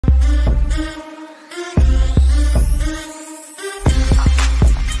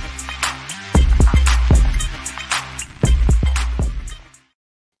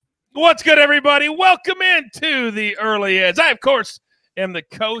What's good, everybody? Welcome into the Early Edge. I, of course, am the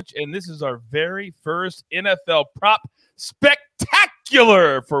coach, and this is our very first NFL Prop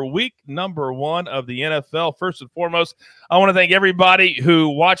Spectacular for week number 1 of the NFL. First and foremost, I want to thank everybody who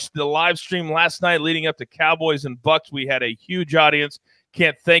watched the live stream last night leading up to Cowboys and Bucks. We had a huge audience.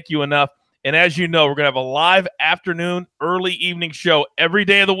 Can't thank you enough. And as you know, we're going to have a live afternoon, early evening show every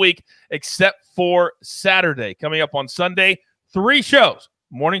day of the week except for Saturday. Coming up on Sunday, 3 shows.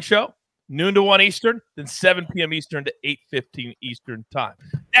 Morning show, noon to 1 Eastern, then 7 p.m. Eastern to 8:15 Eastern time.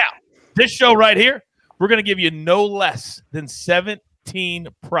 Now, this show right here, we're going to give you no less than 17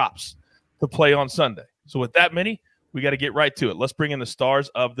 props to play on Sunday. So with that many, we got to get right to it. Let's bring in the stars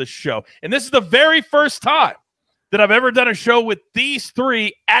of the show. And this is the very first time that I've ever done a show with these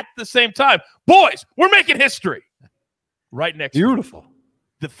 3 at the same time. Boys, we're making history. Right next Beautiful.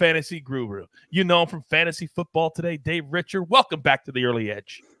 the fantasy guru. You know him from Fantasy Football Today, Dave Richard. Welcome back to the Early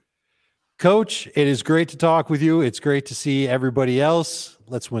Edge. Coach, it is great to talk with you. It's great to see everybody else.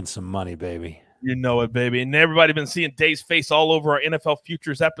 Let's win some money, baby. You know it, baby. And everybody been seeing Dave's face all over our NFL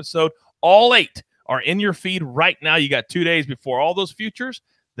Futures episode. All 8 are in your feed right now. You got 2 days before all those futures.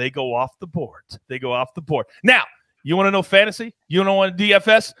 They go off the board. They go off the board. Now, you want to know fantasy? You don't want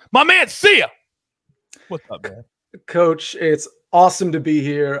DFS? My man, see ya. What's up, man? Coach, it's awesome to be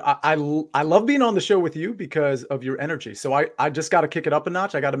here. I love being on the show with you because of your energy. So I just got to kick it up a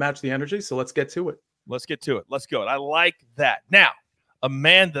notch. I got to match the energy. So let's get to it. Let's get to it. Let's go. I like that. Now, a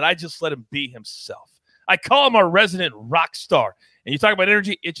man that I just let him be himself. I call him our resident rock star. And you talk about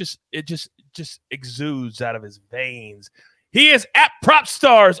energy, it just exudes out of his veins. He is at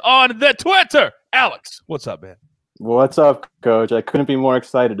PropStars on the Twitter. Alex, what's up, man? What's up, Coach? I couldn't be more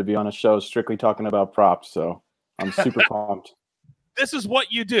excited to be on a show strictly talking about props, so I'm super pumped. This is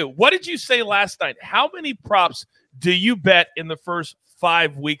what you do. What did you say last night? How many props do you bet in the first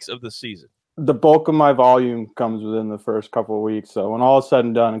 5 weeks of the season? The bulk of my volume comes within the first couple of weeks, so when all is said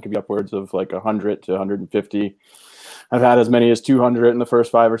and done, it could be upwards of like 100 to 150. I've had as many as 200 in the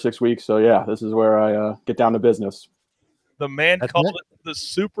first 5 or 6 weeks, so yeah, this is where I get down to business. The man called it the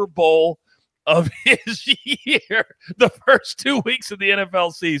Super Bowl of his year, the first 2 weeks of the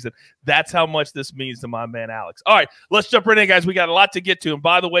NFL season. That's how much this means to my man Alex. All right, let's jump right in, guys. We got a lot to get to. And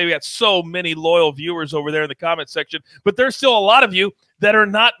by the way, we got so many loyal viewers over there in the comment section, but there's still a lot of you that are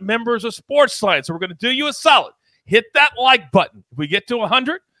not members of SportsLine. So we're going to do you a solid. Hit that like button. If we get to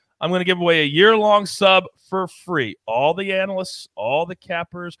 100, I'm going to give away a year-long sub for free. All the analysts, all the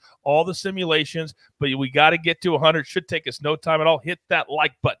cappers, all the simulations, but we got to get to 100. Should take us no time at all. Hit that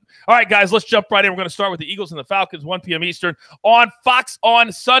like button. All right, guys, let's jump right in. We're going to start with the Eagles and the Falcons, 1 p.m. Eastern on Fox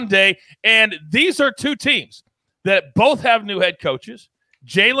on Sunday. And these are 2 teams that both have new head coaches.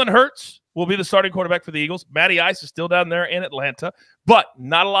 Jalen Hurts will be the starting quarterback for the Eagles. Matty Ice is still down there in Atlanta, but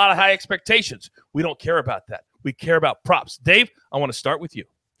not a lot of high expectations. We don't care about that. We care about props. Dave, I want to start with you.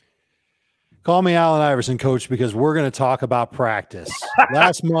 Call me Allen Iverson, Coach, because we're going to talk about practice.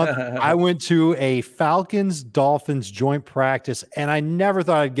 Last month, I went to a Falcons-Dolphins joint practice, and I never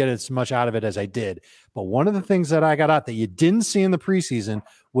thought I'd get as much out of it as I did. But one of the things that I got out that you didn't see in the preseason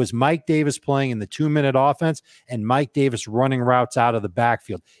was Mike Davis playing in the 2-minute offense and Mike Davis running routes out of the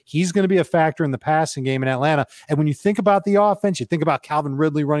backfield. He's going to be a factor in the passing game in Atlanta. And when you think about the offense, you think about Calvin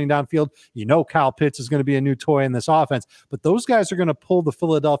Ridley running downfield. You know Kyle Pitts is going to be a new toy in this offense. But those guys are going to pull the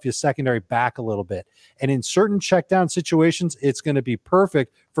Philadelphia secondary back a little bit. And in certain check down situations, it's going to be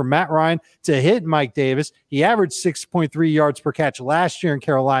perfect for Matt Ryan to hit Mike Davis. He averaged 6.3 yards per catch last year in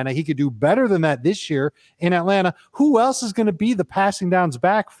Carolina. He could do better than that this year in Atlanta. Who else is going to be the passing downs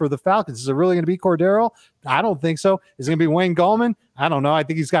back for the Falcons? Is it really going to be Cordero? I don't think so. Is it going to be Wayne Gallman? I don't know. I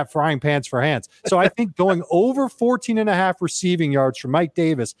think he's got frying pans for hands. So I think going over 14.5 receiving yards for Mike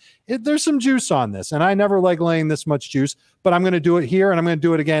Davis, there's some juice on this. And I never like laying this much juice, but I'm going to do it here, and I'm going to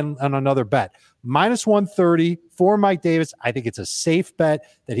do it again on another bet. Minus 130 for Mike Davis. I think it's a safe bet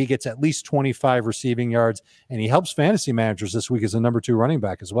that he gets at least 25 receiving yards, and he helps fantasy managers this week as a number 2 running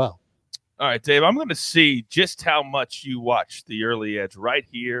back as well. All right, Dave, I'm going to see just how much you watch the Early Edge right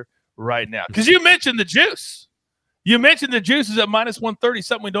here, right now. Because you mentioned the juice. You mentioned the juice is at minus 130,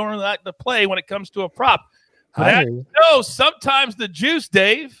 something we don't really like to play when it comes to a prop. But I know sometimes the juice,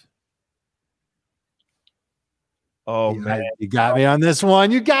 Dave. Oh, man. You got me on this one.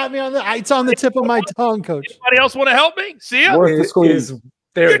 You got me on the. It's on the tip of my tongue, Coach. Anybody else want to help me? See ya? Worth the squeeze.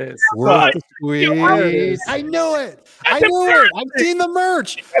 There it is. Worth the squeeze. I knew it. I knew it. I've seen the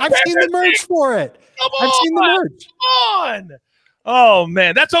merch. I've seen the merch for it. I've seen the merch. Come on. Oh,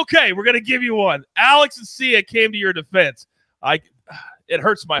 man. That's okay. We're going to give you one. Alex and Sia came to your defense. It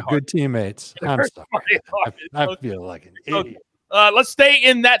hurts my heart. Good teammates. I'm sorry. I feel like an idiot. Let's stay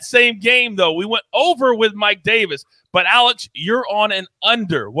in that same game, though. We went over with Mike Davis, but Alex, you're on an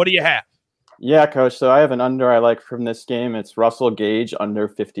under. What do you have? Yeah, Coach. So I have an under I like from this game. It's Russell Gage under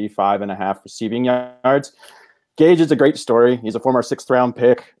 55.5 receiving yards. Gage is a great story. He's a former 6th-round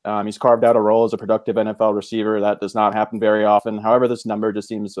pick. He's carved out a role as a productive NFL receiver. That does not happen very often. However, this number just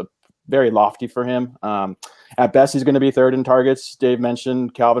seems very lofty for him. At best, he's going to be 3rd in targets. Dave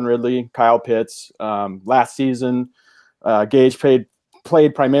mentioned Calvin Ridley, Kyle Pitts. Last season, Gage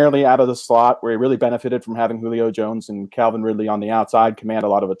played primarily out of the slot, where he really benefited from having Julio Jones and Calvin Ridley on the outside command a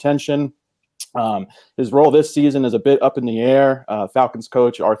lot of attention. His role this season is a bit up in the air. Falcons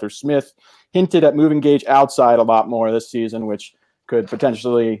coach Arthur Smith hinted at moving Gage outside a lot more this season, which could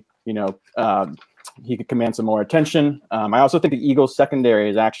potentially, he could command some more attention. I also think the Eagles secondary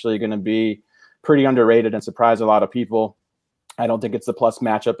is actually going to be pretty underrated and surprise a lot of people. I don't think it's the plus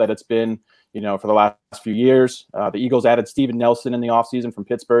matchup that it's been, for the last few years. The Eagles added Steven Nelson in the offseason from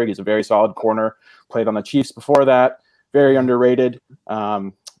Pittsburgh. He's a very solid corner, played on the Chiefs before that, very underrated.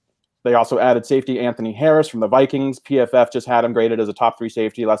 They also added safety Anthony Harris from the Vikings. PFF just had him graded as a top 3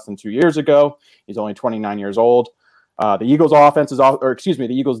 safety less than 2 years ago. He's only 29 years old. The Eagles the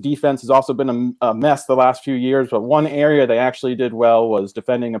Eagles defense has also been a mess the last few years, but one area they actually did well was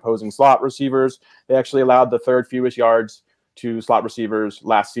defending opposing slot receivers. They actually allowed the 3rd fewest yards to slot receivers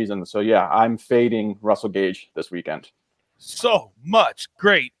last season. So yeah, I'm fading Russell Gage this weekend. So much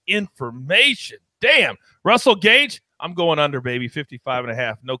great information. Damn. Russell Gage, I'm going under, baby.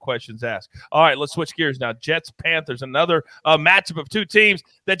 55.5. No questions asked. All right, let's switch gears now. Jets, Panthers, another matchup of 2 teams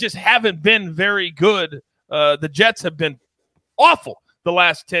that just haven't been very good. The Jets have been awful the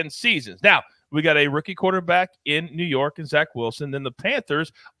last 10 seasons. Now, we got a rookie quarterback in New York and Zach Wilson. Then the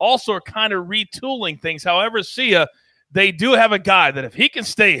Panthers also are kind of retooling things. However, they do have a guy that if he can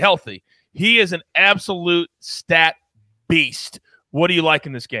stay healthy, he is an absolute stat beast. What do you like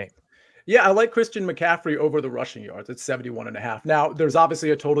in this game? Yeah, I like Christian McCaffrey over the rushing yards. It's 71.5. Now, there's obviously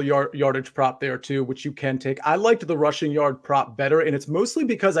a total yardage prop there too, which you can take. I liked the rushing yard prop better, and it's mostly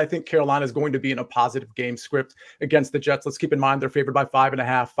because I think Carolina is going to be in a positive game script against the Jets. Let's keep in mind they're favored by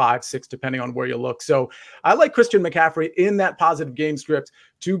 5.5, 5, 6, depending on where you look. So I like Christian McCaffrey in that positive game script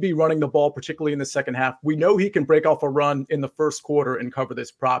to be running the ball, particularly in the second half. We know he can break off a run in the first quarter and cover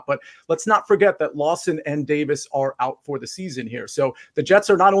this prop, but let's not forget that Lawson and Davis are out for the season here. So the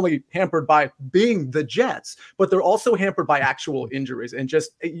Jets are not only hampered by being the Jets, but they're also hampered by actual injuries. And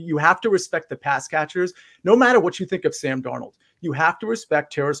just, you have to respect the pass catchers, no matter what you think of Sam Darnold. You have to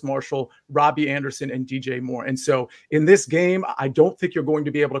respect Terrace Marshall, Robbie Anderson, and DJ Moore. And so in this game, I don't think you're going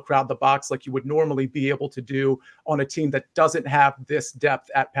to be able to crowd the box like you would normally be able to do on a team that doesn't have this depth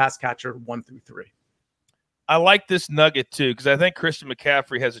at pass catcher 1 through 3. I like this nugget, too, because I think Christian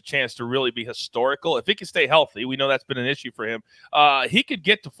McCaffrey has a chance to really be historical. If he can stay healthy, we know that's been an issue for him. He could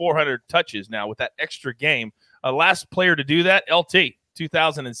get to 400 touches now with that extra game. Last player to do that, LT,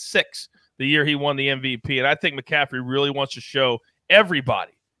 2006. The year he won the MVP. And I think McCaffrey really wants to show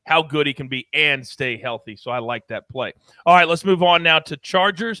everybody how good he can be and stay healthy. So I like that play. All right, let's move on now to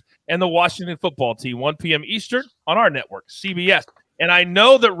Chargers and the Washington football team, 1 p.m. Eastern on our network, CBS. And I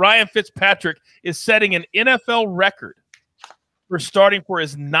know that Ryan Fitzpatrick is setting an NFL record for starting for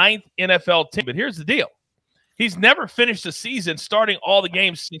his 9th NFL team. But here's the deal. He's never finished a season starting all the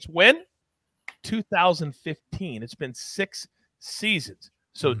games since when? 2015. It's been 6 seasons.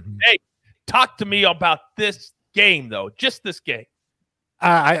 So, hey, talk to me about this game, though, just this game.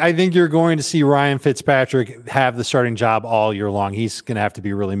 I think you're going to see Ryan Fitzpatrick have the starting job all year long. He's going to have to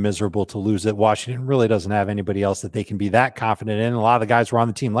be really miserable to lose it. Washington really doesn't have anybody else that they can be that confident in. A lot of the guys were on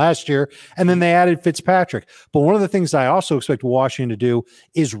the team last year, and then they added Fitzpatrick. But one of the things I also expect Washington to do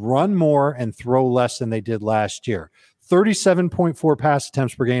is run more and throw less than they did last year. 37.4 pass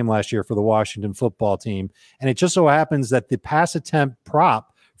attempts per game last year for the Washington football team. And it just so happens that the pass attempt prop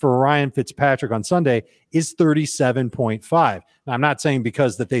for Ryan Fitzpatrick on Sunday is 37.5. Now, I'm not saying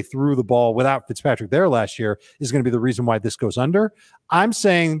because that they threw the ball without Fitzpatrick there last year is going to be the reason why this goes under. I'm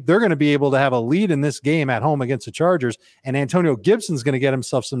saying they're going to be able to have a lead in this game at home against the Chargers, and Antonio Gibson's going to get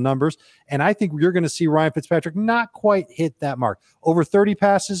himself some numbers, and I think you're going to see Ryan Fitzpatrick not quite hit that mark. Over 30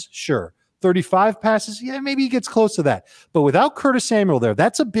 passes, sure. 35 passes, yeah, maybe he gets close to that. But without Curtis Samuel there,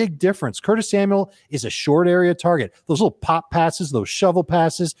 that's a big difference. Curtis Samuel is a short area target. Those little pop passes, those shovel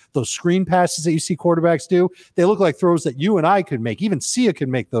passes, those screen passes that you see quarterbacks do, they look like throws that you and I could make. Even Sia could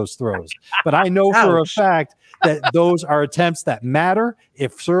make those throws. But I know for a fact that those are attempts that matter.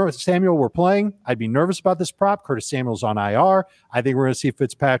 If Samuel were playing, I'd be nervous about this prop. Curtis Samuel's on IR. I think we're going to see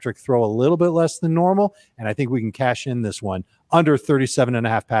Fitzpatrick throw a little bit less than normal, and I think we can cash in this one under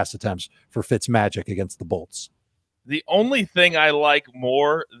 37.5 pass attempts for Fitzmagic against the Bolts. The only thing I like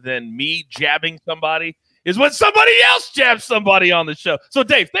more than me jabbing somebody is when somebody else jabs somebody on the show. So,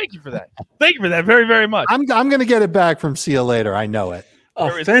 Dave, thank you for that. Thank you for that very, very much. I'm going to get it back from See You Later. I know it.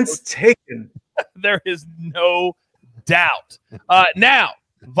 Offense taken. There is no doubt. Now,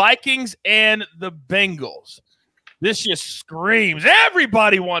 Vikings and the Bengals. This just screams.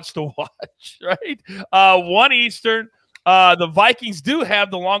 Everybody wants to watch, right? 1 Eastern. The Vikings do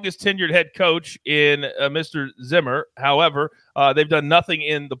have the longest tenured head coach in Mr. Zimmer. However, they've done nothing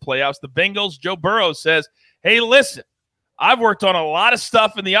in the playoffs. The Bengals, Joe Burrow says, hey, listen, I've worked on a lot of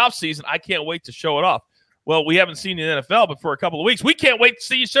stuff in the offseason. I can't wait to show it off. Well, we haven't seen you in the NFL, but for a couple of weeks, we can't wait to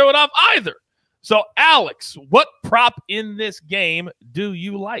see you show it off either. So, Alex, what prop in this game do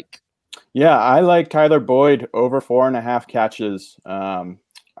you like? Yeah, I like Tyler Boyd over 4.5 catches.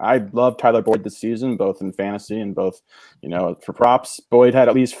 I love Tyler Boyd this season, both in fantasy and both, for props. Boyd had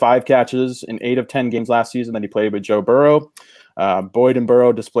at least 5 catches in 8 of 10 games last season that he played with Joe Burrow. Boyd and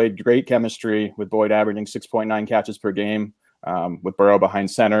Burrow displayed great chemistry, with Boyd averaging 6.9 catches per game, with Burrow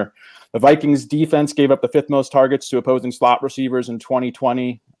behind center. The Vikings defense gave up the 5th most targets to opposing slot receivers in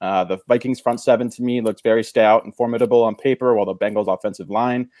 2020. The Vikings front 7 to me looks very stout and formidable on paper, while the Bengals offensive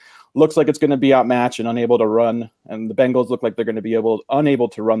line looks like it's going to be outmatched and unable to run. And the Bengals look like they're going to be unable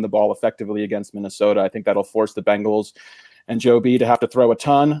to run the ball effectively against Minnesota. I think that'll force the Bengals and Joe B to have to throw a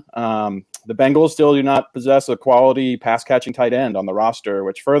ton. The Bengals still do not possess a quality pass-catching tight end on the roster,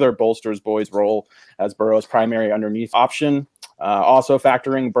 which further bolsters Boyd's role as Burrow's primary underneath option. Also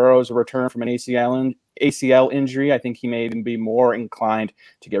factoring Burrow's return from an ACL injury, I think he may even be more inclined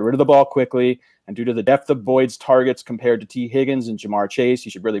to get rid of the ball quickly. And due to the depth of Boyd's targets compared to T. Higgins and Jamar Chase, he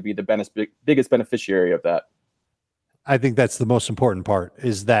should really be the biggest beneficiary of that. I think that's the most important part,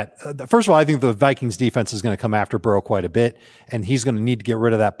 is that, first of all, I think the Vikings defense is going to come after Burrow quite a bit, and he's going to need to get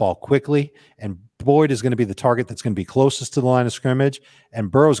rid of that ball quickly. And Boyd is going to be the target that's going to be closest to the line of scrimmage,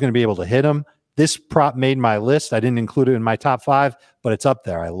 and Burrow is going to be able to hit him. This prop made my list. I didn't include it in my top 5, but it's up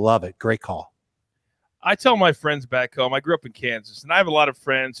there. I love it. Great call. I tell my friends back home, I grew up in Kansas, and I have a lot of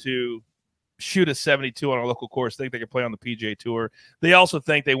friends who shoot a 72 on our local course, think they can play on the PGA Tour. They also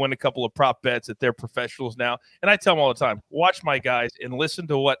think they win a couple of prop bets, that they're professionals now. And I tell them all the time, watch my guys and listen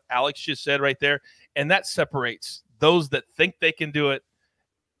to what Alex just said right there. And that separates those that think they can do it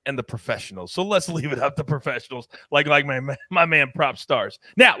and the professionals. So let's leave it up to professionals like my man Prop Stars.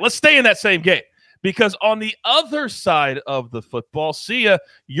 Now, let's stay in that same game, because on the other side of the football,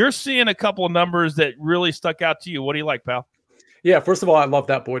 you're seeing a couple of numbers that really stuck out to you. What do you like, pal? Yeah, first of all, I love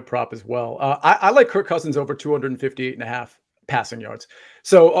that Boyd prop as well. I like Kirk Cousins over 258.5 passing yards.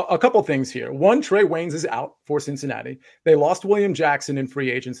 So a couple things here. One, Trey Waynes is out for Cincinnati. They lost William Jackson in free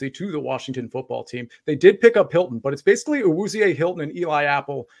agency to the Washington football team. They did pick up Hilton, but it's basically Awuzie Hilton and Eli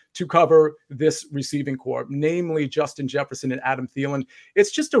Apple to cover this receiving corps, namely Justin Jefferson and Adam Thielen.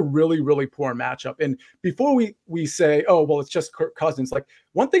 It's just a really, really poor matchup. And before we say, oh, well, it's just Kirk Cousins, like,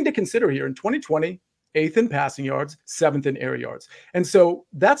 one thing to consider here, in 2020, 8th in passing yards, 7th in air yards. And so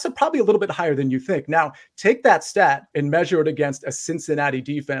that's probably a little bit higher than you think. Now, take that stat and measure it against a Cincinnati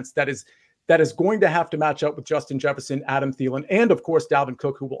defense that is going to have to match up with Justin Jefferson, Adam Thielen, and of course, Dalvin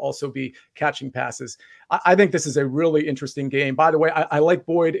Cook, who will also be catching passes. I think this is a really interesting game. By the way, I like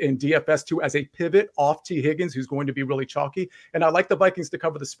Boyd in DFS too as a pivot off T. Higgins, who's going to be really chalky. And I like the Vikings to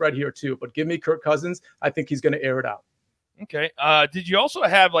cover the spread here too, but give me Kirk Cousins. I think he's going to air it out. Okay. Did you also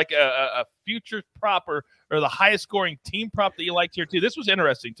have like a future prop or the highest scoring team prop that you liked here too? This was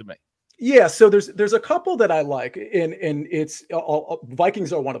interesting to me. Yeah, so there's a couple that I like, and it's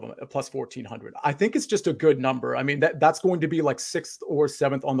Vikings are one of them at plus 1,400. I think it's just a good number. I mean, that's going to be like 6th or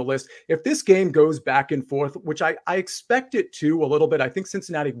 7th on the list. If this game goes back and forth, which I expect it to a little bit, I think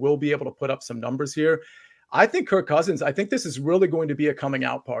Cincinnati will be able to put up some numbers here. I think Kirk Cousins, I think this is really going to be a coming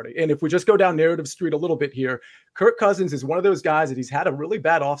out party. And if we just go down narrative street a little bit here, Kirk Cousins is one of those guys that he's had a really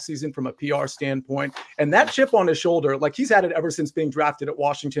bad offseason from a PR standpoint. And that chip on his shoulder, like he's had it ever since being drafted at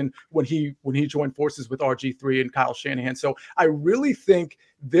Washington when he joined forces with RG3 and Kyle Shanahan. So I really think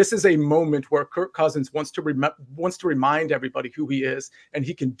this is a moment where Kirk Cousins wants to remind everybody who he is, and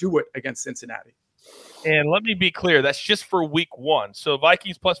he can do it against Cincinnati. And let me be clear, that's just for week 1. So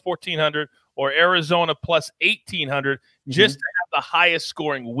Vikings plus 1,400 or Arizona plus 1,800 just to have the highest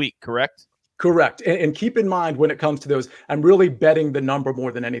scoring week, correct? Correct. And keep in mind when it comes to those, I'm really betting the number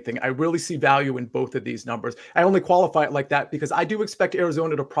more than anything. I really see value in both of these numbers. I only qualify it like that because I do expect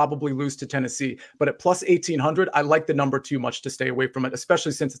Arizona to probably lose to Tennessee. But at plus 1,800, I like the number too much to stay away from it,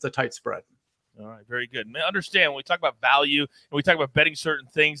 especially since it's a tight spread. All right, very good. Now, understand when we talk about value and we talk about betting certain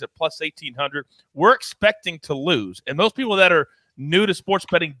things at plus 1,800, we're expecting to lose. And those people that are new to sports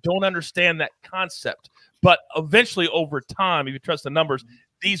betting don't understand that concept. But eventually, over time, if you trust the numbers,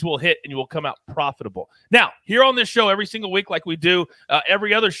 these will hit and you will come out profitable. Now, here on this show, every single week, like we do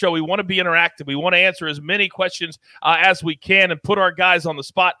every other show, we want to be interactive. We want to answer as many questions as we can and put our guys on the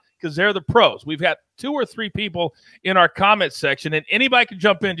spot because they're the pros. We've got 2 or 3 people in our comment section, and anybody can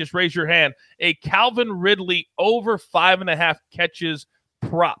jump in. Just raise your hand. A Calvin Ridley over 5.5 catches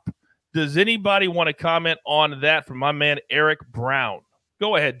prop. Does anybody want to comment on that from my man Eric Brown?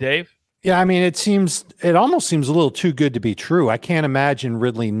 Go ahead, Dave. Yeah, I mean, it almost seems a little too good to be true. I can't imagine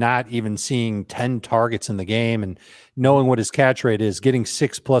Ridley not even seeing 10 targets in the game and knowing what his catch rate is. Getting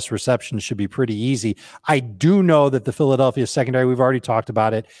 6+ receptions should be pretty easy. I do know that the Philadelphia secondary, we've already talked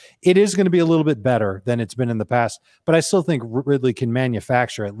about it. It is going to be a little bit better than it's been in the past, but I still think Ridley can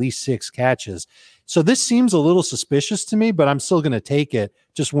manufacture at least 6 catches. So this seems a little suspicious to me, but I'm still going to take it.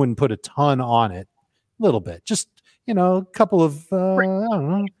 Just wouldn't put a ton on it. A little bit. Just, a couple of, I don't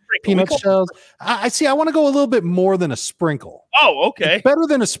know, peanut shells. I see. I want to go a little bit more than a sprinkle. Oh, okay. It's better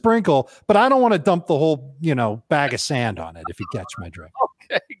than a sprinkle, but I don't want to dump the whole, bag of sand on it, if you catch my drift.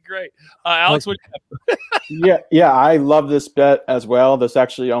 Okay, great. Alex, what Yeah, I love this bet as well. This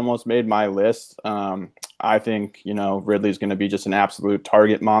actually almost made my list. I think, Ridley's going to be just an absolute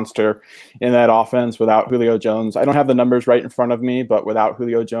target monster in that offense without Julio Jones. I don't have the numbers right in front of me, but without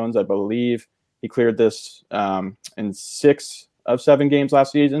Julio Jones, I believe he cleared this in 6 of 7 games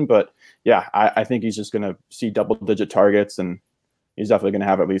last season. But yeah, I think he's just going to see double-digit targets, and he's definitely going to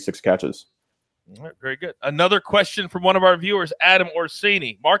have at least 6 catches. All right, very good. Another question from one of our viewers, Adam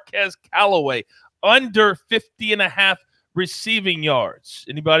Orsini. Marquez Callaway, under 50.5 receiving yards.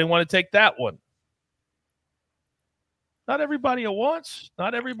 Anybody want to take that one? Not everybody at once.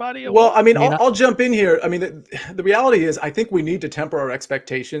 Not everybody at once. Well, I mean, I'll jump in here. I mean, the reality is I think we need to temper our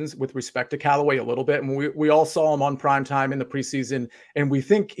expectations with respect to Callaway a little bit. And we all saw him on primetime in the preseason, and we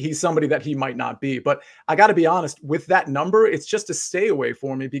think he's somebody that he might not be. But I got to be honest, with that number, it's just a stay away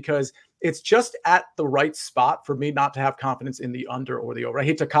for me because it's just at the right spot for me not to have confidence in the under or the over. I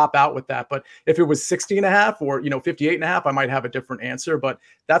hate to cop out with that, but if it was 60.5 or 58.5, I might have a different answer. But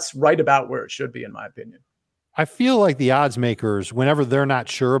that's right about where it should be, in my opinion. I feel like the odds makers, whenever they're not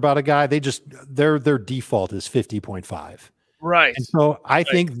sure about a guy, they just their default is 50.5. Right. And so I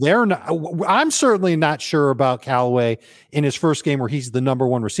think they're not. I'm certainly not sure about Callaway in his first game where he's the number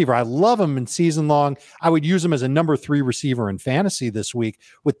 1 receiver. I love him in season long. I would use him as a number 3 receiver in fantasy this week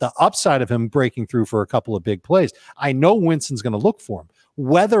with the upside of him breaking through for a couple of big plays. I know Winston's going to look for him.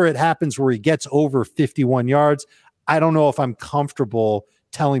 Whether it happens where he gets over 51 yards, I don't know if I'm comfortable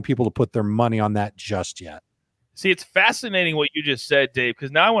telling people to put their money on that just yet. See, it's fascinating what you just said, Dave,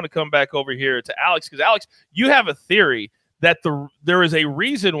 because now I want to come back over here to Alex, because, Alex, you have a theory that there is a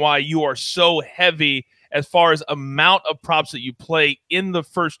reason why you are so heavy as far as amount of props that you play in the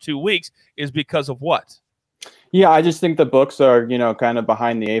first 2 weeks is because of what? Yeah, I just think the books are, kind of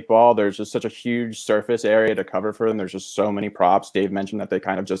behind the 8 ball. There's just such a huge surface area to cover for them. There's just so many props. Dave mentioned that they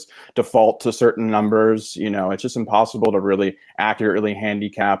kind of just default to certain numbers. It's just impossible to really accurately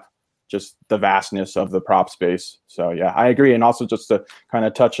handicap just the vastness of the prop space. So yeah, I agree. And also just to kind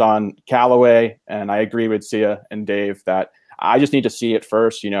of touch on Callaway, and I agree with Sia and Dave that I just need to see it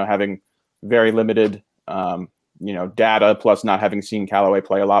first, having very limited, data, plus not having seen Callaway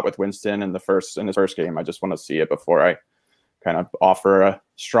play a lot with Winston in his first game. I just want to see it before I kind of offer a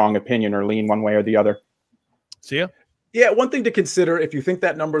strong opinion or lean one way or the other. Sia? Yeah, one thing to consider, if you think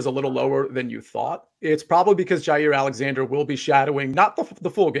that number is a little lower than you thought, it's probably because Jair Alexander will be shadowing, not the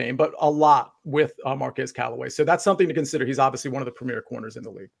full game, but a lot with Marquez Callaway. So that's something to consider. He's obviously one of the premier corners in the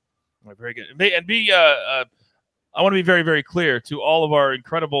league. Right, very good. I want to be very, very clear to all of our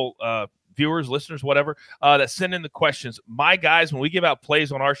incredible viewers, listeners, whatever, that send in the questions. My guys, when we give out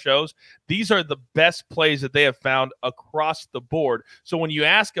plays on our shows, these are the best plays that they have found across the board. So when you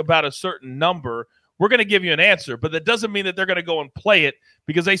ask about a certain number, we're going to give you an answer, but that doesn't mean that they're going to go and play it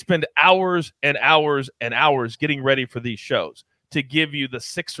because they spend hours and hours and hours getting ready for these shows to give you the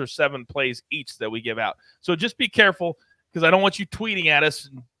 6 or 7 plays each that we give out. So just be careful because I don't want you tweeting at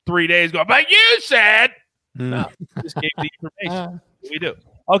us in 3 days going, but you said. No, just gave the information. We do.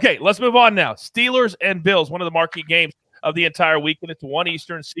 Okay, let's move on now. Steelers and Bills, one of the marquee games of the entire weekend. It's 1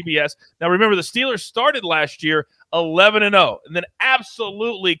 Eastern, CBS. Now, remember, the Steelers started last year 11-0 and then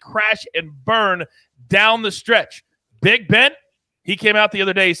absolutely crash and burn down the stretch. Big Ben, he came out the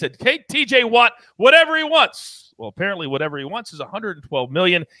other day. He said, hey, TJ Watt, whatever he wants. Well, apparently whatever he wants is $112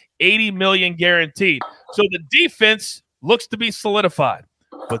 million, $80 million guaranteed. So the defense looks to be solidified.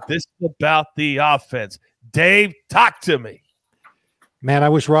 But this is about the offense. Dave, talk to me. Man, I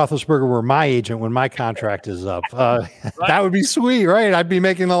wish Roethlisberger were my agent when my contract is up. That would be sweet, right? I'd be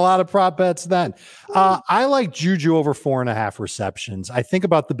making a lot of prop bets then. I like Juju over 4.5 receptions. I think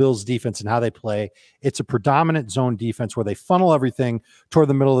about the Bills' defense and how they play. It's a predominant zone defense where they funnel everything toward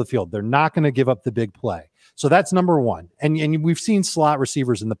the middle of the field. They're not going to give up the big play. So that's number one. And we've seen slot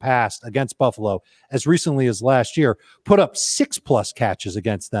receivers in the past against Buffalo, as recently as last year, put up 6+ catches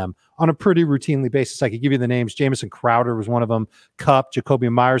against them on a pretty routinely basis. I could give you the names. Jamison Crowder was one of them. Kupp, Jacoby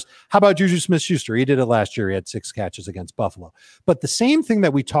Myers. How about Juju Smith-Schuster? He did it last year. He had 6 catches against Buffalo. But the same thing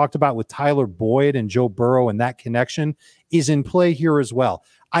that we talked about with Tyler Boyd and Joe Burrow and that connection is in play here as well.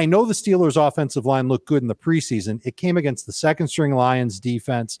 I know the Steelers' offensive line looked good in the preseason. It came against the second-string Lions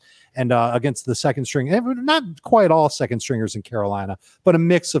defense and against the second-string, not quite all second-stringers in Carolina, but a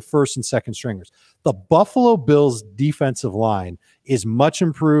mix of first and second-stringers. The Buffalo Bills' defensive line is much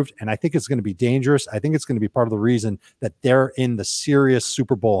improved, and I think it's going to be dangerous. I think it's going to be part of the reason that they're in the serious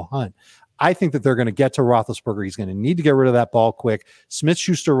Super Bowl hunt. I think that they're going to get to Roethlisberger. He's going to need to get rid of that ball quick.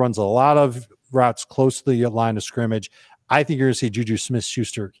 Smith-Schuster runs a lot of routes close to the line of scrimmage. I think you're going to see Juju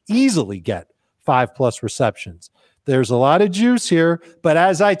Smith-Schuster easily get 5+ receptions. There's a lot of juice here, but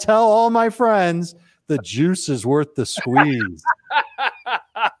as I tell all my friends, the juice is worth the squeeze.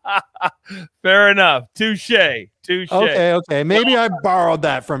 Fair enough. Touche. Okay. Maybe I borrowed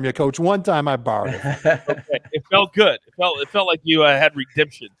that from you, Coach. One time I borrowed it. Okay. It felt good. It felt like you had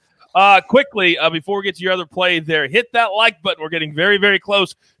redemption. Quickly, before we get to your other play there, hit that like button. We're getting very, very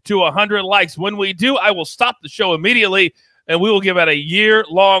close to 100 likes. When we do, I will stop the show immediately, and we will give out a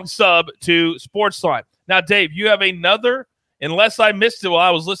year-long sub to SportsLine. Now, Dave, you have another, unless I missed it while I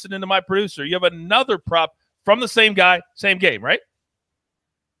was listening to my producer, you have another prop from the same guy, same game, right?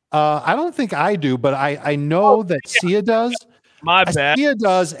 I don't think I do, but I know that Sia does. My bad. Sia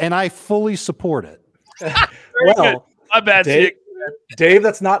does, and I fully support it. Well, my bad, Sia. Dave,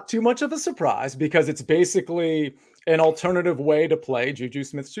 that's not too much of a surprise because it's basically an alternative way to play Juju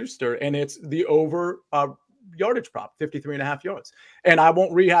Smith-Schuster, and it's the over yardage prop, 53.5 yards. And I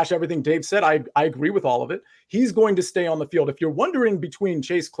won't rehash everything Dave said. I agree with all of it. He's going to stay on the field. If you're wondering between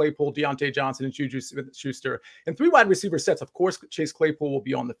Chase Claypool, Deontay Johnson, and Juju Smith-Schuster, in 3 wide receiver sets, of course, Chase Claypool will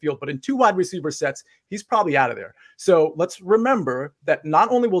be on the field, but in 2 wide receiver sets, he's probably out of there. So let's remember that not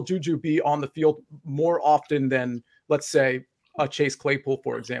only will Juju be on the field more often than, let's say, Chase Claypool,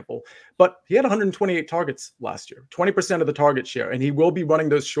 for example, but he had 128 targets last year, 20% of the target share, and he will be running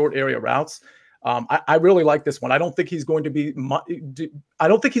those short area routes. I really like this one. I don't think he's going to be. I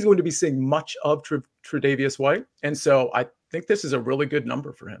don't think he's going to be seeing much of Tre'Davious White, and so I think this is a really good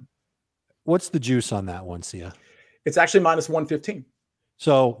number for him. What's the juice on that one, Sia? It's actually -115.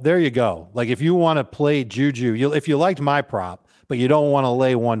 So there you go. Like if you want to play Juju, if you liked my prop, but you don't want to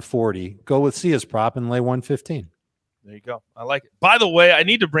lay 140, go with Sia's prop and lay 115. There you go. I like it. By the way, I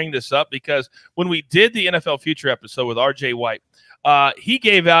need to bring this up because when we did the NFL Future episode with RJ White, he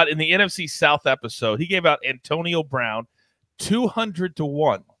gave out in the NFC South episode, he gave out Antonio Brown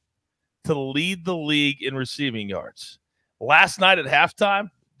 200-1 to lead the league in receiving yards. Last night at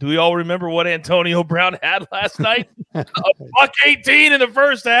halftime, do we all remember what Antonio Brown had last night? $118 in the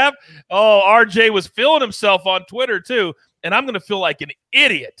first half. Oh, RJ was feeling himself on Twitter too, and I'm going to feel like an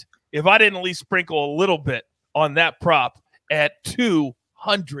idiot if I didn't at least sprinkle a little bit on that prop at 200-1.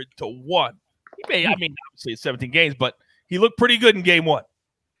 He may, I mean, obviously it's 17 games, but he looked pretty good in game 1.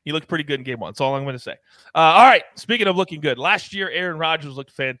 That's all I'm going to say. All right, speaking of looking good, last year Aaron Rodgers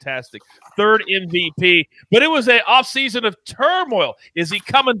looked fantastic. 3rd MVP, but it was an offseason of turmoil. Is he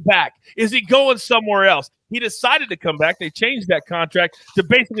coming back? Is he going somewhere else? He decided to come back. They changed that contract to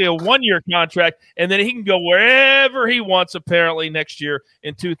basically a 1-year contract, and then he can go wherever he wants apparently next year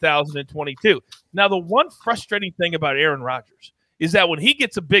in 2022. Now, the one frustrating thing about Aaron Rodgers is that when he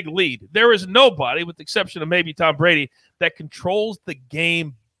gets a big lead, there is nobody, with the exception of maybe Tom Brady, that controls the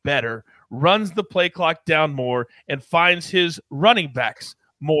game better, runs the play clock down more, and finds his running backs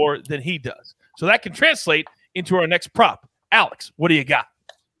more than he does. So that can translate into our next prop. Alex, what do you got?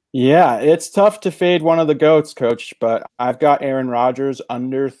 Yeah, it's tough to fade one of the GOATs, Coach, but I've got Aaron Rodgers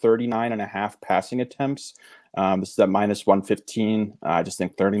under 39.5 passing attempts. This is at -115. I just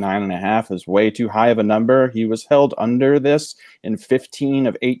think 39.5 is way too high of a number. He was held under this in 15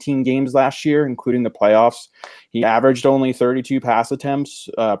 of 18 games last year, including the playoffs. He averaged only 32 pass attempts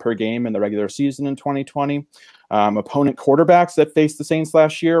per game in the regular season in 2020. Opponent quarterbacks that faced the Saints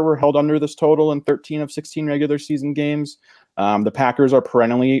last year were held under this total in 13 of 16 regular season games. The Packers are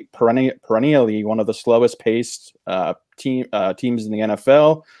perennially one of the slowest paced teams in the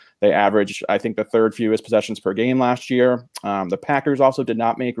NFL. They averaged, I think, the 3rd fewest possessions per game last year. The Packers also did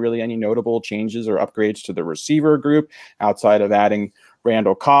not make really any notable changes or upgrades to the receiver group outside of adding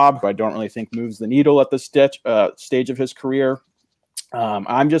Randall Cobb, who I don't really think moves the needle at this stage of his career.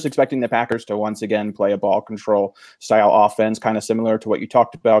 I'm just expecting the Packers to once again play a ball control style offense, kind of similar to what you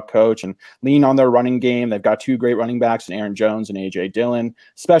talked about, Coach, and lean on their running game. They've got 2 great running backs in Aaron Jones and A.J. Dillon,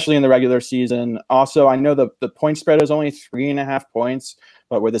 especially in the regular season. Also, I know the point spread is only 3.5 points,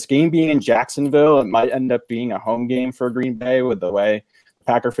 but with this game being in Jacksonville, it might end up being a home game for Green Bay with the way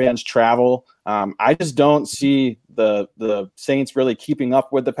Packer fans travel. I just don't see the Saints really keeping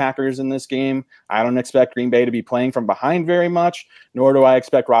up with the Packers in this game. I don't expect Green Bay to be playing from behind very much, nor do I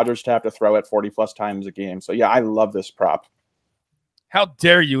expect Rodgers to have to throw it 40+ times a game. So, yeah, I love this prop. How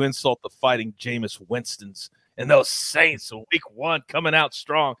dare you insult the fighting Jameis Winstons and those Saints in week 1 coming out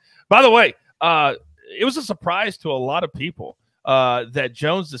strong. By the way, it was a surprise to a lot of people that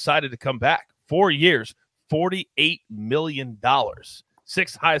Jones decided to come back. 4 years, $48 million.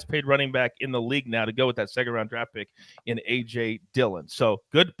 6th highest paid running back in the league now to go with that 2nd-round draft pick in A.J. Dillon. So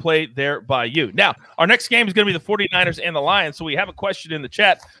good play there by you. Now, our next game is going to be the 49ers and the Lions. So we have a question in the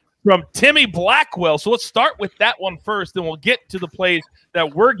chat from Timmy Blackwell. So let's start with that one first, then we'll get to the plays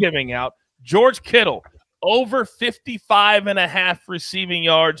that we're giving out. George Kittle, over 55.5 receiving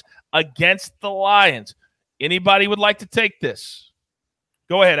yards against the Lions. Anybody would like to take this?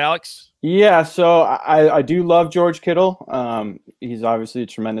 Go ahead, Alex. Yeah, so I do love George Kittle. He's obviously a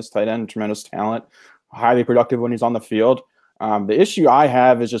tremendous tight end, tremendous talent, highly productive when he's on the field. The issue I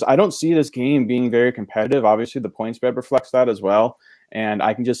have is just I don't see this game being very competitive. Obviously, the point spread reflects that as well. And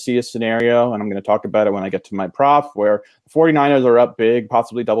I can just see a scenario, and I'm going to talk about it when I get to my prop, where the 49ers are up big,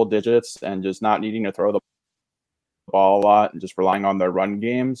 possibly double digits, and just not needing to throw the ball a lot and just relying on their run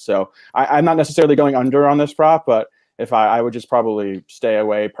game. So I'm not necessarily going under on this prop, but if I would just probably stay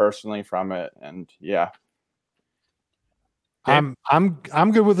away personally from it. And yeah. I'm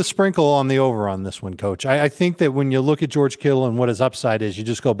good with a sprinkle on the over on this one, Coach. I think that when you look at George Kittle and what his upside is, you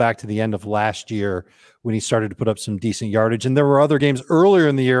just go back to the end of last year when he started to put up some decent yardage. And there were other games earlier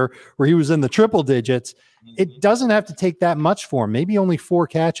in the year where he was in the triple digits. It doesn't have to take that much for him. Maybe only 4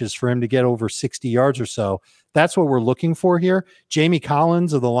 catches for him to get over 60 yards or so. That's what we're looking for here. Jamie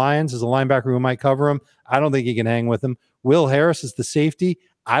Collins of the Lions is a linebacker who might cover him. I don't think he can hang with him. Will Harris is the safety.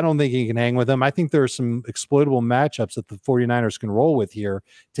 I don't think he can hang with him. I think there are some exploitable matchups that the 49ers can roll with here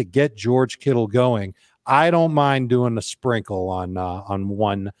to get George Kittle going. I don't mind doing a sprinkle on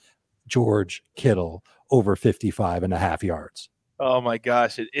one George Kittle over 55.5 yards. Oh my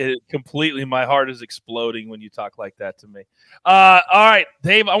gosh, it completely, my heart is exploding when you talk like that to me. All right,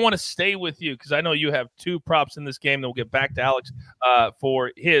 Dave, I want to stay with you because I know you have 2 props in this game. Then we'll get back to Alex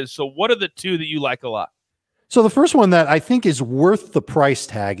for his. So what are the 2 that you like a lot? So the first one that I think is worth the price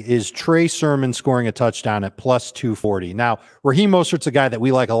tag is Trey Sermon scoring a touchdown at plus 240. Now, Raheem Mostert's a guy that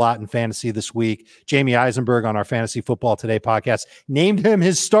we like a lot in fantasy this week. Jamie Eisenberg on our Fantasy Football Today podcast named him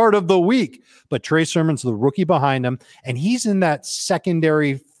his start of the week. But Trey Sermon's the rookie behind him, and he's in that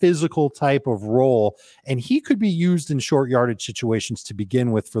secondary physical type of role, and he could be used in short yardage situations to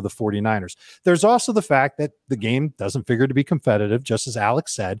begin with for the 49ers. There's also the fact that the game doesn't figure to be competitive, just as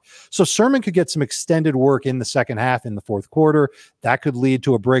Alex said. So Sermon could get some extended work in the second half in the 4th quarter. That could lead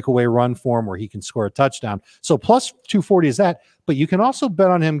to a breakaway run for him where he can score a touchdown. So plus 240 is that, but you can also bet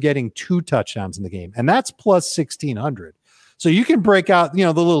on him getting 2 touchdowns in the game, and that's plus 1,600. So you can break out, the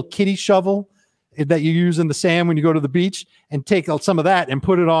little kitty shovel that you use in the sand when you go to the beach and take some of that and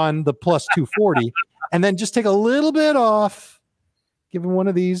put it on the plus 240 and then just take a little bit off, give him one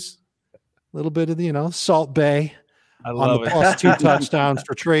of these, little bit of the, Salt Bay on the plus 2 touchdowns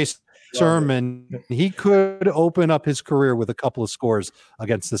for Trey Sermon. He could open up his career with a couple of scores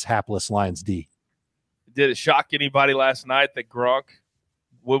against this hapless Lions D. Did it shock anybody last night that Gronk,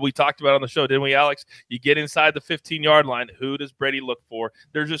 what we talked about on the show, didn't we, Alex? You get inside the 15-yard line, who does Brady look for?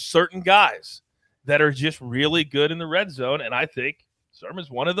 There's just certain guys that are just really good in the red zone, and I think Sermon's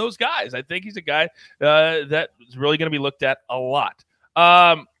one of those guys. I think he's a guy that is really going to be looked at a lot.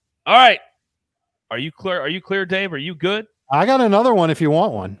 All right. Are you clear? Are you clear, Dave? Are you good? I got another one if you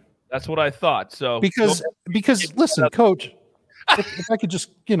want one. That's what I thought. So because listen, Coach, if I could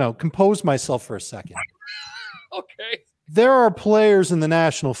just, compose myself for a second. Okay. There are players in the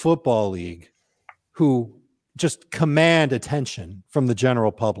National Football League who just command attention from the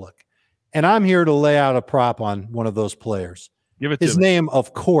general public. And I'm here to lay out a prop on one of those players. Give it to His me. name,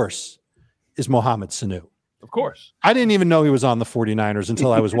 of course, is Mohamed Sanu. Of course. I didn't even know he was on the 49ers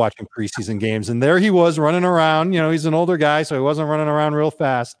until I was watching preseason games. And there he was running around. You know, he's an older guy, so he wasn't running around real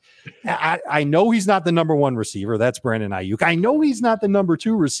fast. I know he's not the number 1 receiver. That's Brandon Ayuk. I know he's not the number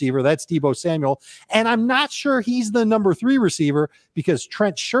 2 receiver. That's Deebo Samuel. And I'm not sure he's the number 3 receiver because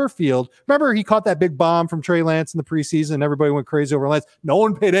Trent Sherfield, remember he caught that big bomb from Trey Lance in the preseason. Everybody went crazy over Lance. No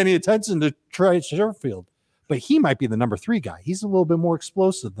one paid any attention to Trey Sherfield. But he might be the number 3 guy. He's a little bit more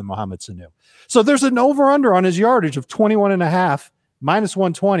explosive than Mohamed Sanu. So there's an over-under on his yardage of 21.5, minus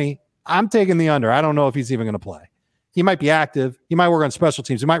 120. I'm taking the under. I don't know if he's even going to play. He might be active. He might work on special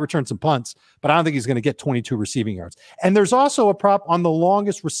teams. He might return some punts, but I don't think he's going to get 22 receiving yards. And there's also a prop on the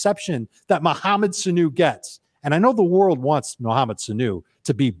longest reception that Mohamed Sanu gets. And I know the world wants Mohamed Sanu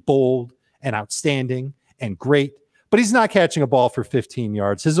to be bold and outstanding and great, but he's not catching a ball for 15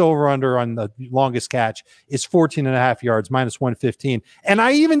 yards. His over-under on the longest catch is 14.5 yards, minus 115. And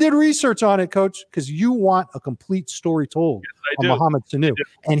I even did research on it, Coach, because you want a complete story told on Mohamed Sanu.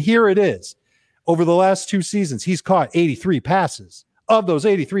 And here it is. Over the last 2 seasons, he's caught 83 passes. Of those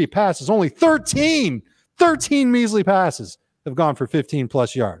 83 passes, only 13 measly passes have gone for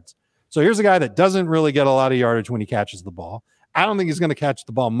 15-plus yards. So here's a guy that doesn't really get a lot of yardage when he catches the ball. I don't think he's going to catch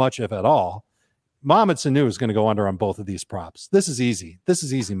the ball much, if at all. Mohamed Sanu is going to go under on both of these props. This is easy. This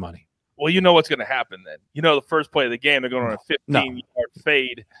is easy money. Well, you know what's going to happen then. You know the first play of the game, they're going on a 15-yard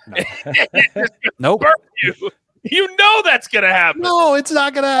fade. No. Nope. You know that's going to happen. No, it's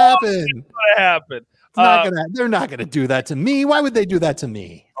not going to happen. It's going to happen. They're not going to do that to me. Why would they do that to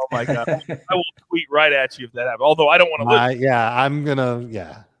me? Oh, my God. I will tweet right at you if that happens, although I don't want to listen.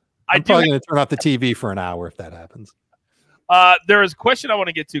 I'm probably going to turn off the TV for an hour if that happens. There is a question I want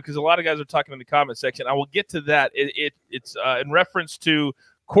to get to because a lot of guys are talking in the comment section. I will get to that. It's in reference to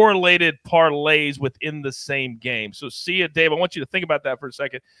correlated parlays within the same game. So, Dave, I want you to think about that for a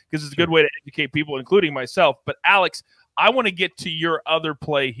second because it's a good way to educate people, including myself. But, Alex, I want to get to your other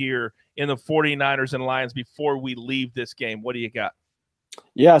play here in the 49ers and Lions before we leave this game. What do you got?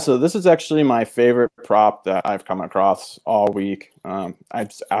 Yeah, so this is actually my favorite prop that I've come across all week. I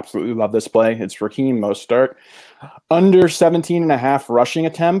just absolutely love this play. It's Raheem Mostert. Under 17.5 rushing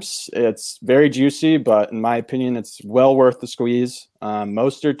attempts. It's very juicy, but in my opinion, it's well worth the squeeze.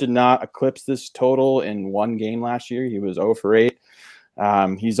 Mostert did not eclipse this total in 1 game last year. He was 0 for 8.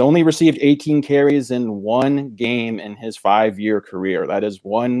 He's only received 18 carries in 1 game in his 5-year career. That is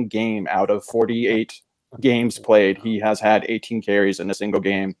 1 game out of 48 games played. He has had 18 carries in a single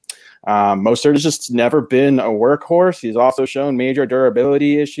game. Mostert has just never been a workhorse. He's also shown major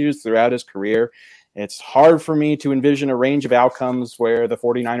durability issues throughout his career. It's hard for me to envision a range of outcomes where the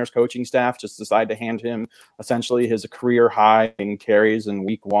 49ers coaching staff just decide to hand him essentially his career high in carries in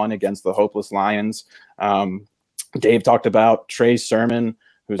week 1 against the hopeless Lions. Dave talked about Trey Sermon,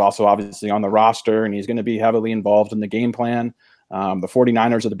 who's also obviously on the roster, and he's going to be heavily involved in the game plan. The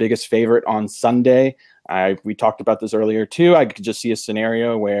 49ers are the biggest favorite on Sunday. We talked about this earlier too. I could just see a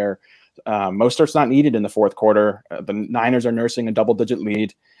scenario where Mostert's not needed in the 4th quarter. The Niners are nursing a double-digit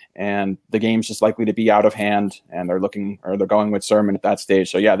lead, and the game's just likely to be out of hand, and they're going with Sermon at that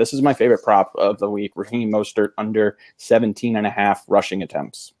stage. So yeah, this is my favorite prop of the week. Raheem Mostert under 17.5 rushing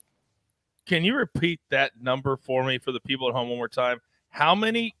attempts. Can you repeat that number for me for the people at home one more time? How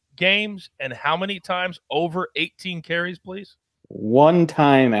many games and how many times over 18 carries, please? 1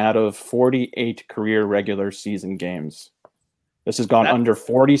 time out of 48 career regular season games. This has gone under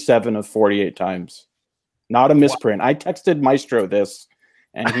 47 of 48 times. Not a misprint. Wow. I texted Maestro this,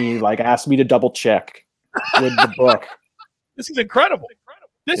 and he asked me to double check with the book. This is incredible.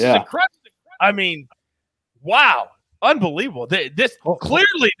 This is incredible. I mean, wow. Unbelievable.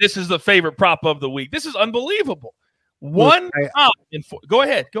 Clearly, this is the favorite prop of the week. This is unbelievable. Go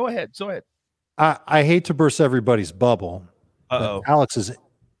ahead. I hate to burst everybody's bubble. Alex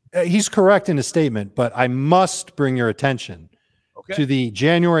he's correct in his statement, but I must bring your attention to the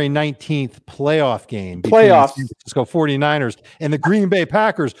January 19th playoff game between the San Francisco 49ers and the Green Bay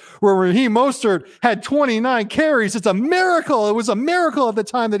Packers, where Raheem Mostert had 29 carries. It's a miracle. It was a miracle at the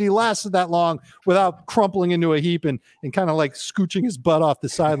time that he lasted that long without crumpling into a heap and kind of scooching his butt off the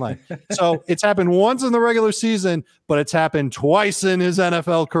sideline. So it's happened once in the regular season, but it's happened twice in his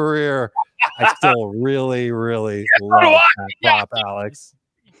NFL career. I still really, really love that prop, Alex.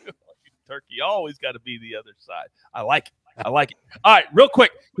 Turkey always got to be the other side. I like it. All right, real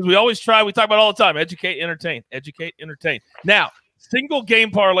quick, because we talk about it all the time, educate, entertain. Now, single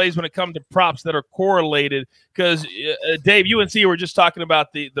game parlays when it comes to props that are correlated, because Dave, you and Cia were just talking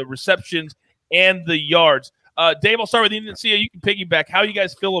about the receptions and the yards. Dave, I'll start with you and Cia. You can piggyback. How you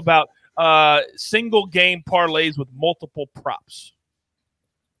guys feel about single game parlays with multiple props?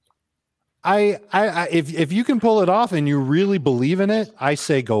 If you can pull it off and you really believe in it, I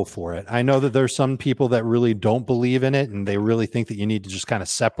say go for it. I know that there's some people that really don't believe in it and they really think that you need to just kind of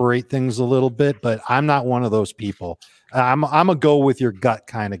separate things a little bit, but I'm not one of those people. I'm a go with your gut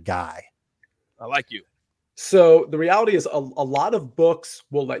kind of guy. I like you. So the reality is a lot of books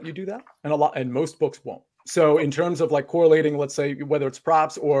will let you do that, and most books won't. So in terms of like correlating, let's say whether it's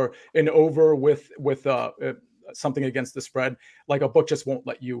props or an over with something against the spread, like a book just won't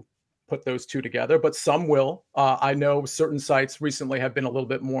let you put those two together, but some will. I know certain sites recently have been a little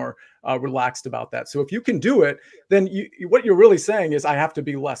bit more relaxed about that. So if you can do it, then what you're really saying is I have to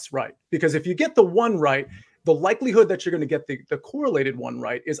be less right, because if you get the one right, the likelihood that you're going to get the correlated one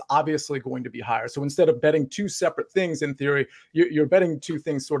right is obviously going to be higher. So instead of betting two separate things, in theory, you're betting two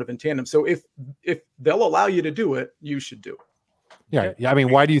things sort of in tandem. So if they'll allow you to do it, you should do it. Yeah. I mean,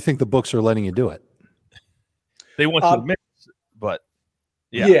 why do you think the books are letting you do it? They want you to mix, but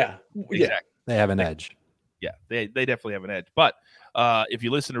yeah, exactly. They have an edge. Yeah, they definitely have an edge. But if you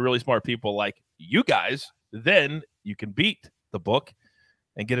listen to really smart people like you guys, then you can beat the book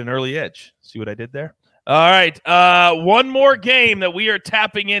and get an early edge. See what I did there? All right. One more game that we are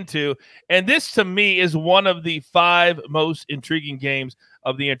tapping into, and this to me is one of the 5 most intriguing games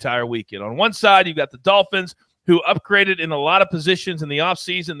of the entire weekend. On one side, you've got the Dolphins, who upgraded in a lot of positions in the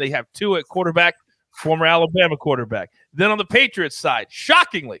offseason. They have 2 at quarterback, former Alabama quarterback. Then on the Patriots side,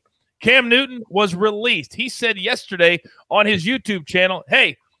 shockingly, Cam Newton was released. He said yesterday on his YouTube channel,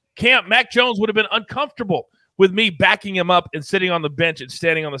 hey, Mac Jones would have been uncomfortable with me backing him up and sitting on the bench and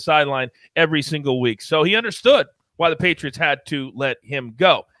standing on the sideline every single week. So he understood why the Patriots had to let him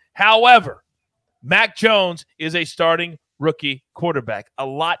go. However, Mac Jones is a starting rookie quarterback. A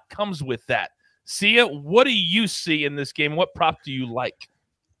lot comes with that. Sia, what do you see in this game? What prop do you like?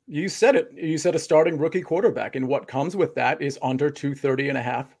 You said it. You said a starting rookie quarterback, and what comes with that is under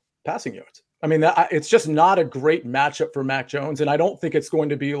 230.5 passing yards. I mean, it's just not a great matchup for Mac Jones, and I don't think it's going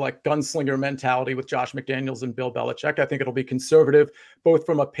to be like gunslinger mentality with Josh McDaniels and Bill Belichick. I think it'll be conservative, both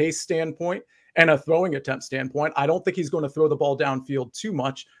from a pace standpoint and a throwing attempt standpoint. I don't think he's going to throw the ball downfield too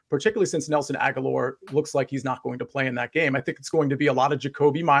much, particularly since Nelson Aguilar looks like he's not going to play in that game. I think it's going to be a lot of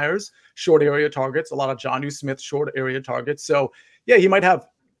Jacoby Myers, short area targets, a lot of Jonnu Smith, short area targets. So, yeah, he might have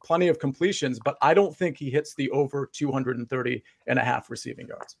plenty of completions, but I don't think he hits the over 230.5 receiving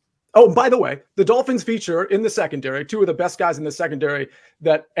yards. Oh, by the way, the Dolphins feature in the secondary 2 of the best guys in the secondary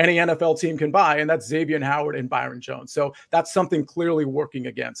that any NFL team can buy, and that's Xavier Howard and Byron Jones. So that's something clearly working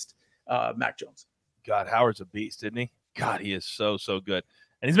against Mac Jones. God, Howard's a beast, isn't he? God, he is so good.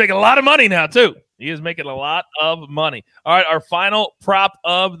 And he's making a lot of money now, too. He is making a lot of money. All right, our final prop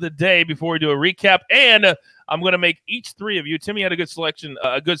of the day before we do a recap. And I'm going to make each 3 of you. Timmy had a good selection,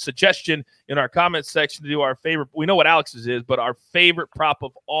 a good suggestion in our comments section to do our favorite. We know what Alex's is, but our favorite prop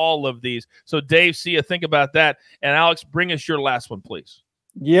of all of these. So, Dave, Sia, think about that. And, Alex, bring us your last one, please.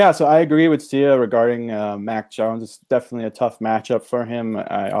 Yeah, so I agree with Sia regarding Mac Jones. It's definitely a tough matchup for him.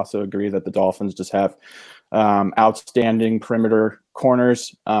 I also agree that the Dolphins just have outstanding perimeter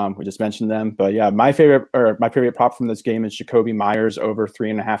corners. We just mentioned them, but yeah, my favorite prop from this game is Jacoby Myers over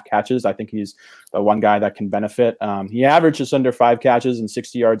 3.5 catches. I think he's the one guy that can benefit. He averaged just under 5 catches and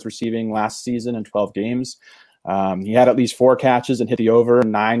 60 yards receiving last season in 12 games. He had at least 4 catches and hit the over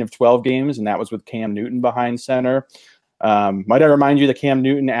in 9 of 12 games, and that was with Cam Newton behind center. Might I remind you that Cam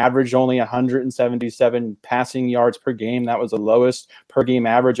Newton averaged only 177 passing yards per game. That was the lowest per game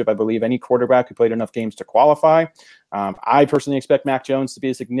average of, I believe, any quarterback who played enough games to qualify. I personally expect Mac Jones to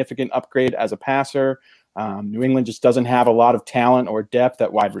be a significant upgrade as a passer. New England just doesn't have a lot of talent or depth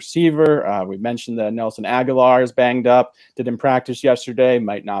at wide receiver. We mentioned that Nelson Aguilar is banged up, didn't practice yesterday,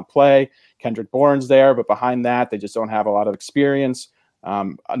 might not play. Kendrick Bourne's there, but behind that, they just don't have a lot of experience.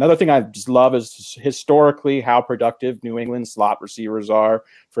 Another thing I just love is historically how productive New England slot receivers are.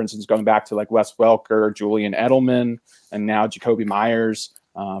 For instance, going back to like Wes Welker, Julian Edelman, and now Jacoby Myers.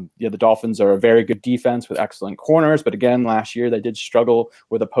 The Dolphins are a very good defense with excellent corners, but again, last year they did struggle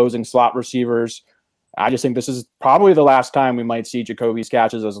with opposing slot receivers. I just think this is probably the last time we might see Jacoby's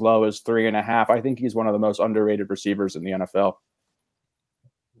catches as low as 3.5. I think he's one of the most underrated receivers in the NFL.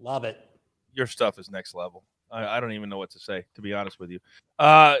 Love it. Your stuff is next level. I don't even know what to say, to be honest with you.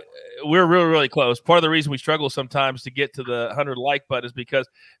 We're really, really close. Part of the reason we struggle sometimes to get to the 100 like button is because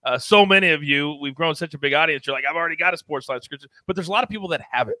so many of you, we've grown such a big audience. You're like, I've already got a SportsLine subscription, but there's a lot of people that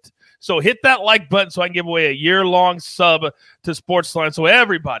haven't. So hit that like button so I can give away a year-long sub to SportsLine so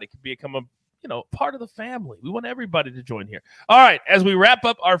everybody can become a part of the family. We want everybody to join here. All right, as we wrap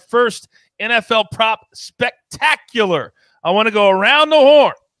up our first NFL prop spectacular, I want to go around the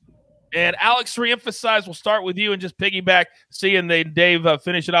horn And Alex, reemphasize, we'll start with you and just piggyback, seeing Dave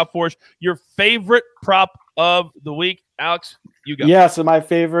finish it out for us. Your favorite prop of the week, Alex, you go. Yeah, so my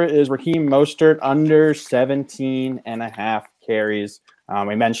favorite is Raheem Mostert under 17.5 carries.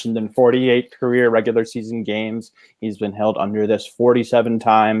 We mentioned in 48 career regular season games, he's been held under this 47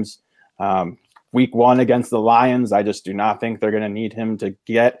 times. Week 1 against the Lions, I just do not think they're going to need him to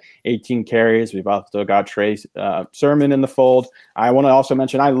get 18 carries. We've also got Trey Sermon in the fold. I want to also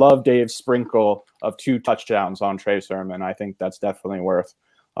mention I love Dave's sprinkle of 2 touchdowns on Trey Sermon. I think that's definitely worth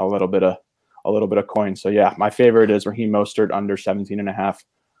a little bit of coin. So yeah, my favorite is Raheem Mostert under 17.5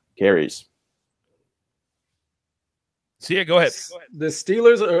 carries. Sia, go ahead. The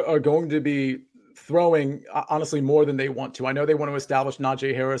Steelers are going to be throwing, honestly, more than they want to. I know they want to establish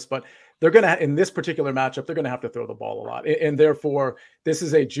Najee Harris, but they're going to, in this particular matchup, they're going to have to throw the ball a lot. And therefore, this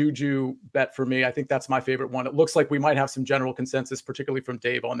is a Juju bet for me. I think that's my favorite one. It looks like we might have some general consensus, particularly from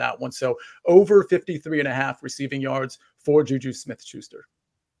Dave on that one. So over 53.5 receiving yards for Juju Smith-Schuster.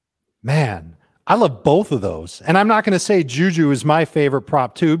 Man, I love both of those. And I'm not going to say Juju is my favorite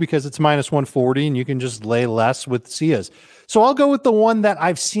prop too, because it's minus 140 and you can just lay less with Sia's. So I'll go with the one that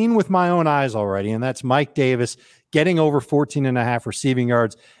I've seen with my own eyes already, and that's Mike Davis getting over 14.5 receiving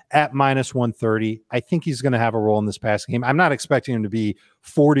yards at minus 130. I think he's going to have a role in this passing game. I'm not expecting him to be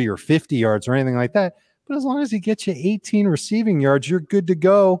 40 or 50 yards or anything like that, but as long as he gets you 18 receiving yards, you're good to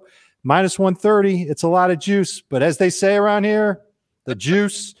go. Minus 130, it's a lot of juice, but as they say around here, the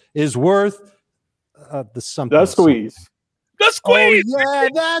juice is worth the something. The squeeze. The squeeze. Oh, yeah,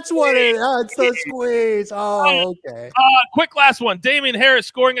 that's what it is. It's the squeeze. Oh, okay. Quick last one. Damian Harris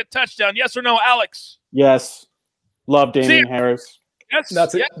scoring a touchdown. Yes or no, Alex? Yes. Love Damian Harris. Yes.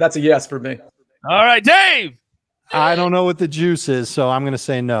 That's a yes for me. All right, Dave. I don't know what the juice is, so I'm going to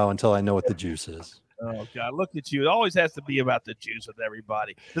say no until I know what the juice is. Oh, God, look at you. It always has to be about the juice with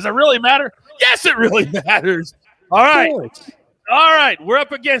everybody. Does it really matter? Yes, it really matters. All right. All right, we're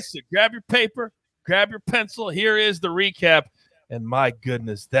up against it. Grab your paper. Grab your pencil. Here is the recap. And my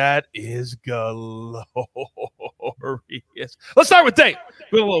goodness, that is glorious. Let's start with Dave.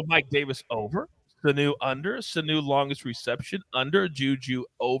 Put a little Mike Davis over. Sanu under. Sanu longest reception under. Juju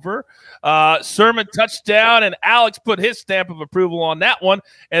over. Sermon touchdown. And Alex put his stamp of approval on that one.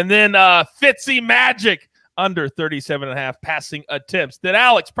 And then Fitzy Magic under 37.5 passing attempts. Then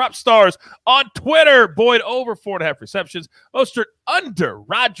Alex, prop stars on Twitter. Boyd over 4.5 receptions. Ostert under.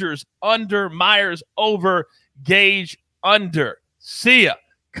 Rogers under. Myers over. Gage under. Sia.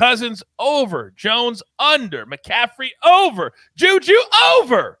 Cousins over. Jones under. McCaffrey over. Juju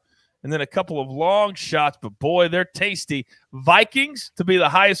over. And then a couple of long shots, but boy, they're tasty. Vikings to be the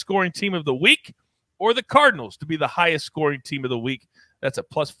highest scoring team of the week, or the Cardinals to be the highest scoring team of the week. That's a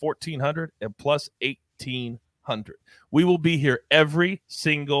plus 1,400 and plus 1,800. We will be here every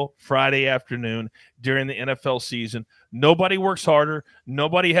single Friday afternoon during the NFL season. Nobody works harder.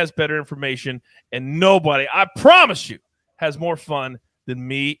 Nobody has better information. And nobody, I promise you, has more fun than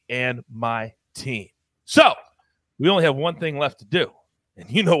me and my team. So we only have one thing left to do. And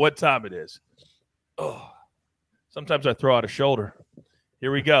you know what time it is. Oh, sometimes I throw out a shoulder.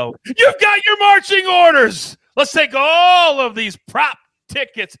 Here we go. You've got your marching orders. Let's take all of these prop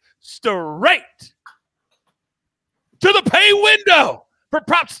tickets straight to the pay window for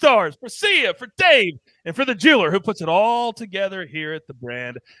prop stars, for Sia, for Dave, and for the jeweler who puts it all together here at the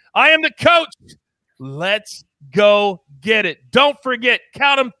brand. I am the coach. Let's go get it. Don't forget,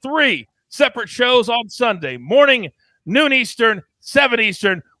 count them 3 separate shows on Sunday morning, noon Eastern, 7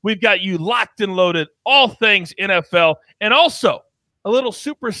 Eastern. We've got you locked and loaded, all things NFL, and also a little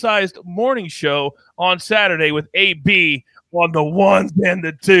supersized morning show on Saturday with AB on the 1s and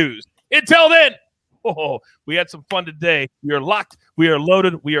the 2s. Until then, we had some fun today. We are locked, we are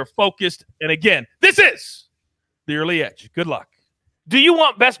loaded, we are focused. And again, this is the Early Edge. Good luck. Do you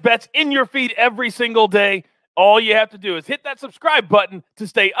want best bets in your feed every single day? All you have to do is hit that subscribe button to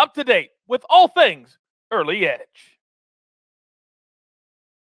stay up to date with all things Early Edge.